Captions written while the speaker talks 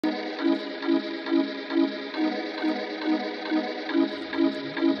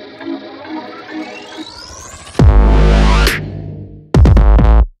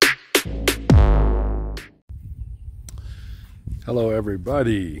Hello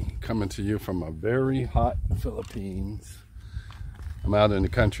everybody, coming to you from a very hot Philippines. I'm out in the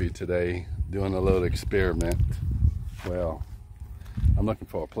country today doing a little experiment. Well, I'm looking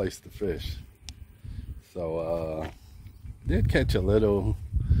for a place to fish. So did catch a little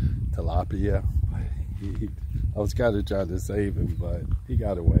tilapia. I was kind of trying to save him, but he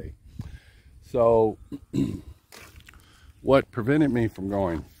got away. So what prevented me from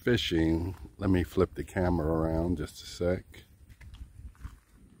going fishing, let me flip the camera around just a sec.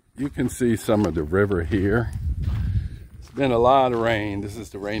 You can see some of the river here. It's been a lot of rain. This is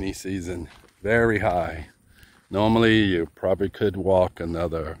the rainy season, very high. Normally you probably could walk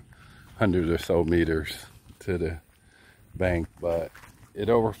another 100 or so meters to the bank, but it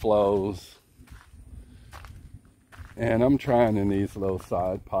overflows. And I'm trying in these little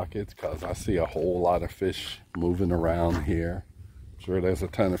side pockets because I see a whole lot of fish moving around here. I'm sure there's a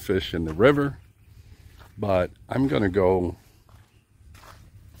ton of fish in the river, but I'm gonna go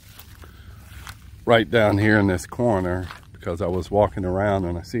right down here in this corner because I was walking around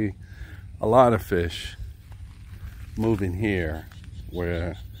and I see a lot of fish moving here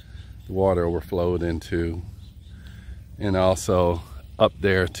where the water overflowed into, and also up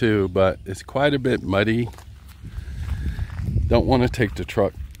there too, but it's quite a bit muddy. Don't want to take the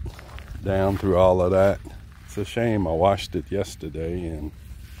truck down through all of that. It's a shame. I washed it yesterday and,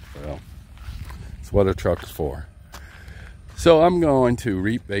 well, it's what a truck's for. So I'm going to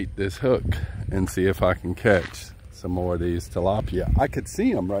rebait this hook and see if I can catch some more of these tilapia. I could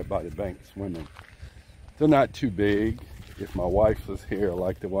see them right by the bank swimming. They're not too big. If my wife was here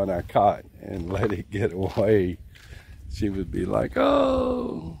like the one I caught and let it get away, she would be like,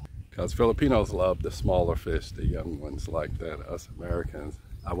 oh. Because Filipinos love the smaller fish, the young ones like that. Us Americans,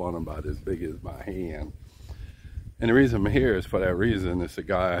 I want them about as big as my hand. And the reason I'm here is for that reason. It's a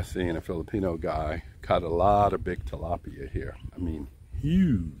guy I seen, a Filipino guy, caught a lot of big tilapia here. I mean,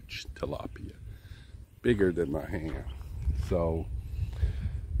 huge tilapia, bigger than my hand. So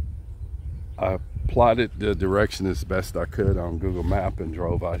I plotted the direction as best I could on Google Map and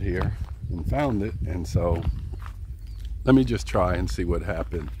drove out here and found it. And so let me just try and see what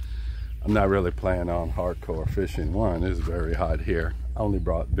happened. I'm not really planning on hardcore fishing. One, it's very hot here. I only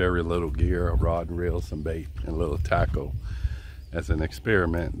brought very little gear, a rod and reel, some bait, and a little tackle as an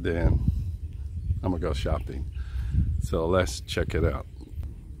experiment. Then I'm gonna go shopping. So let's check it out.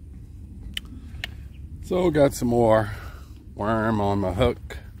 So got some more worm on my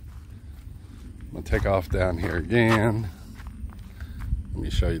hook. I'm gonna take off down here again. Let me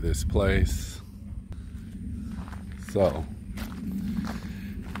show you this place. So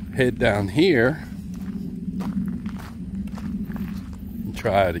head down here and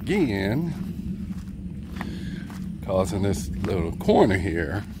try it again, because in this little corner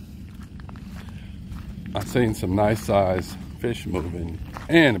here I've seen some nice sized fish moving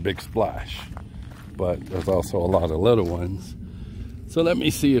and a big splash, but there's also a lot of little ones. So let me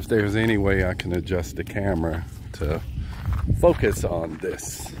see if there's any way I can adjust the camera to focus on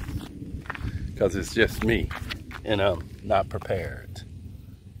this, because it's just me and I'm not prepared.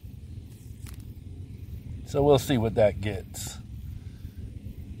 So we'll see what that gets.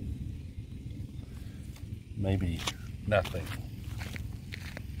 Maybe nothing.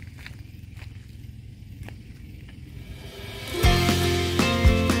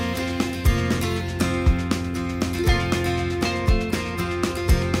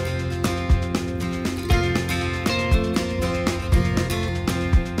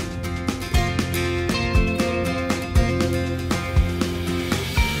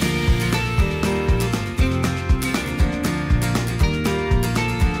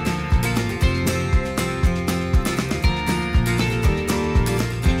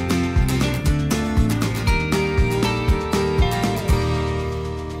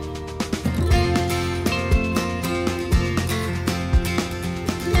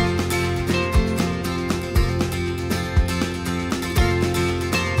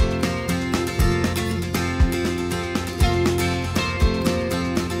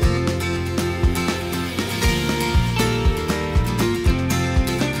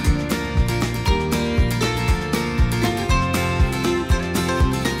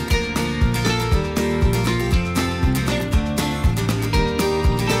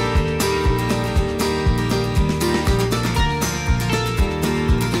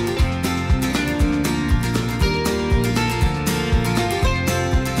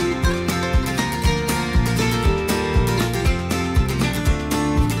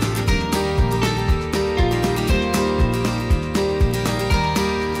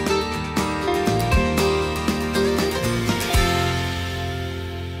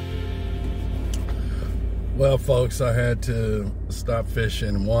 folks, I had to stop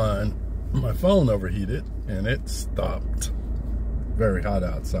fishing. One, my phone overheated and it stopped. Very hot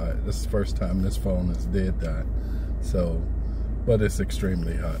outside. This is the first time this phone has did that. So, but it's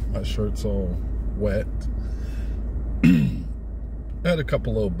extremely hot. My shirt's all wet. Had a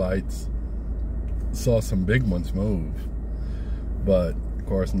couple little bites. Saw some big ones move. But, of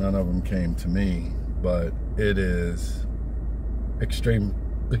course, none of them came to me. But it is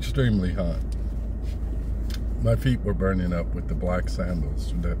extremely hot. My feet were burning up with the black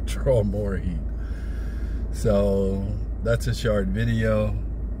sandals that draw more heat. So that's a short video,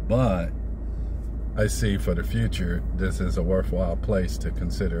 but I see for the future this is a worthwhile place to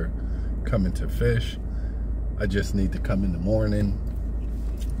consider coming to fish. I just need to come in the morning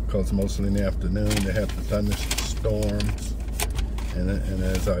because mostly in the afternoon they have the thunderstorms. And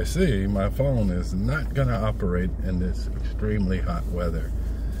as I see, my phone is not going to operate in this extremely hot weather.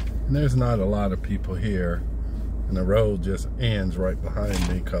 And there's not a lot of people here. And the road just ends right behind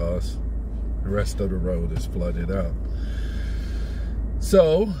me because the rest of the road is flooded out.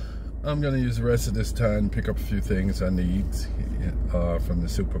 So I'm going to use the rest of this time to pick up a few things I need from the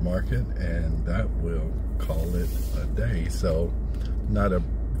supermarket, and that will call it a day. So not a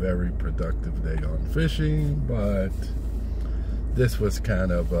very productive day on fishing, but this was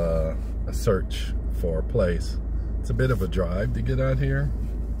kind of a search for a place. It's a bit of a drive to get out here.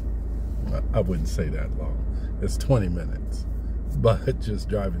 I wouldn't say that long. It's 20 minutes. But just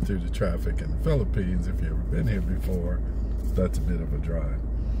driving through the traffic in the Philippines, if you've ever been here before, that's a bit of a drive.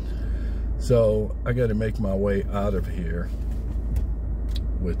 So I got to make my way out of here,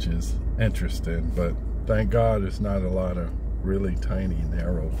 which is interesting. But thank God there's not a lot of really tiny,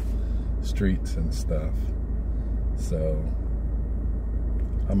 narrow streets and stuff. So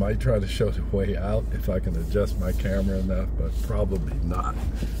I might try to show the way out if I can adjust my camera enough, but probably not,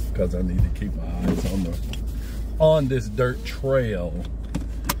 because I need to keep my eyes on this dirt trail.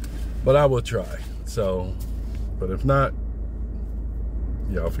 But I will try. So, but if not,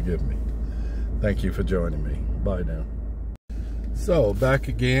 y'all forgive me. Thank you for joining me. Bye now. So back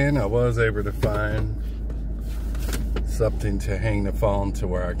again. I was able to find something to hang the phone to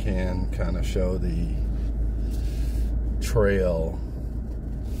where I can kind of show the trail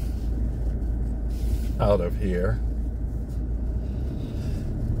out of here.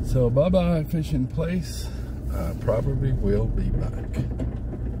 So bye-bye fishing place. I probably will be back.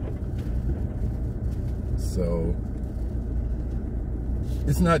 So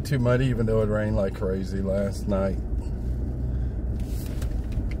it's not too muddy, even though it rained like crazy last night.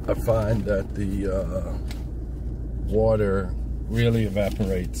 I find that the water really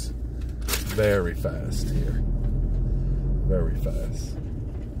evaporates very fast here. Very fast.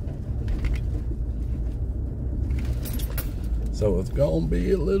 So it's gonna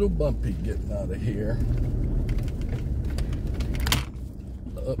be a little bumpy getting out of here.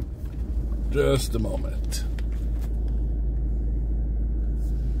 Just a moment.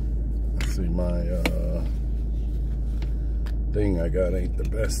 Let's see, my thing I got ain't the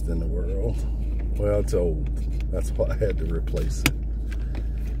best in the world. Well, it's old. That's why I had to replace it,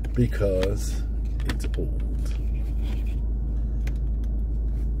 because it's old.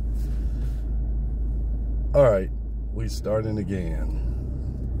 All right, we starting again.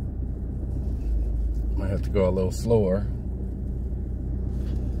 Might have to go a little slower.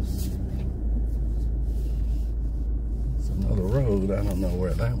 It's another road. I don't know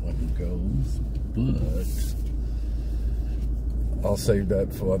where that one goes, but I'll save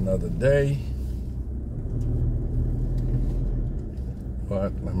that for another day.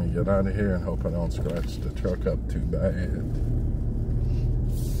 But let me get out of here and hope I don't scratch the truck up too bad.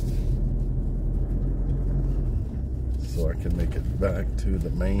 So I can make it back to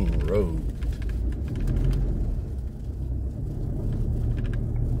the main road.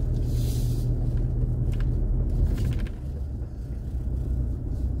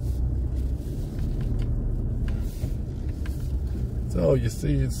 So you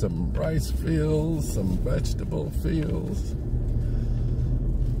see some rice fields, some vegetable fields.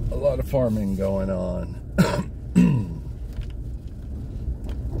 A lot of farming going on.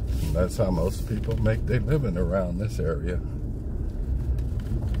 That's how most people make their living around this area.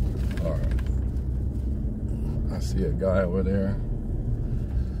 All right. I see a guy over there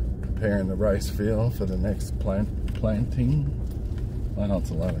preparing the rice field for the next planting. Wow, it's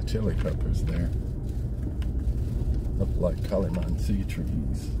a lot of chili peppers there. Look like calamansi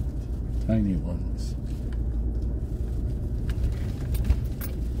trees, tiny ones.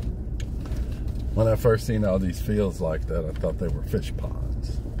 When I first seen all these fields like that, I thought they were fish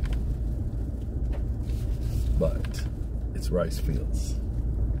ponds. But it's rice fields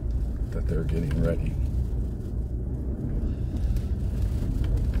that they're getting ready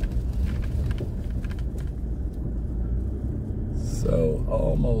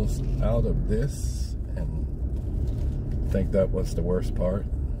almost out of this, and I think that was the worst part.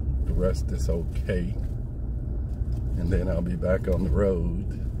 The rest is okay. And then I'll be back on the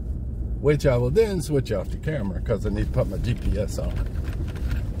road, which I will then switch off the camera because I need to put my GPS on.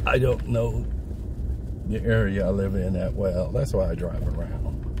 I don't know the area I live in that well. That's why I drive around.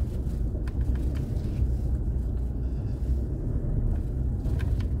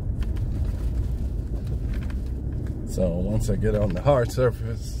 So once I get on the hard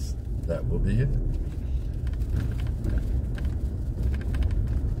surface, that will be it.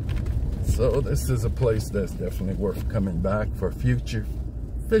 So this is a place that's definitely worth coming back for future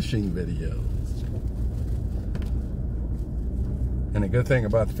fishing videos. And the good thing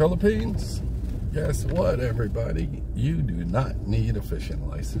about the Philippines, guess what, everybody? You do not need a fishing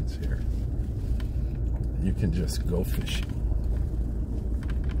license here. You can just go fishing.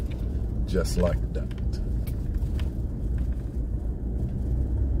 Just like that.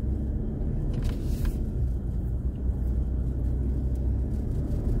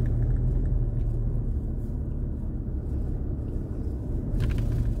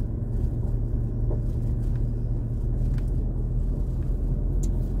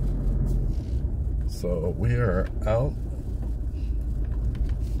 So we are out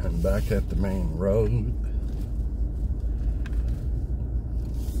and back at the main road.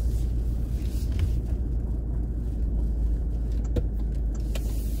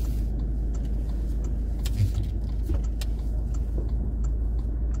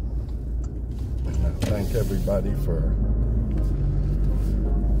 And I thank everybody for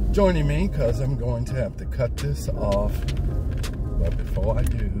joining me, because I'm going to have to cut this off. But before I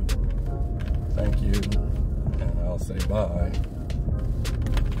do, thank you, and I'll say bye.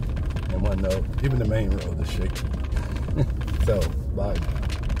 And one note, even the main road is shaky. So, bye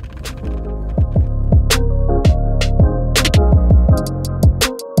now.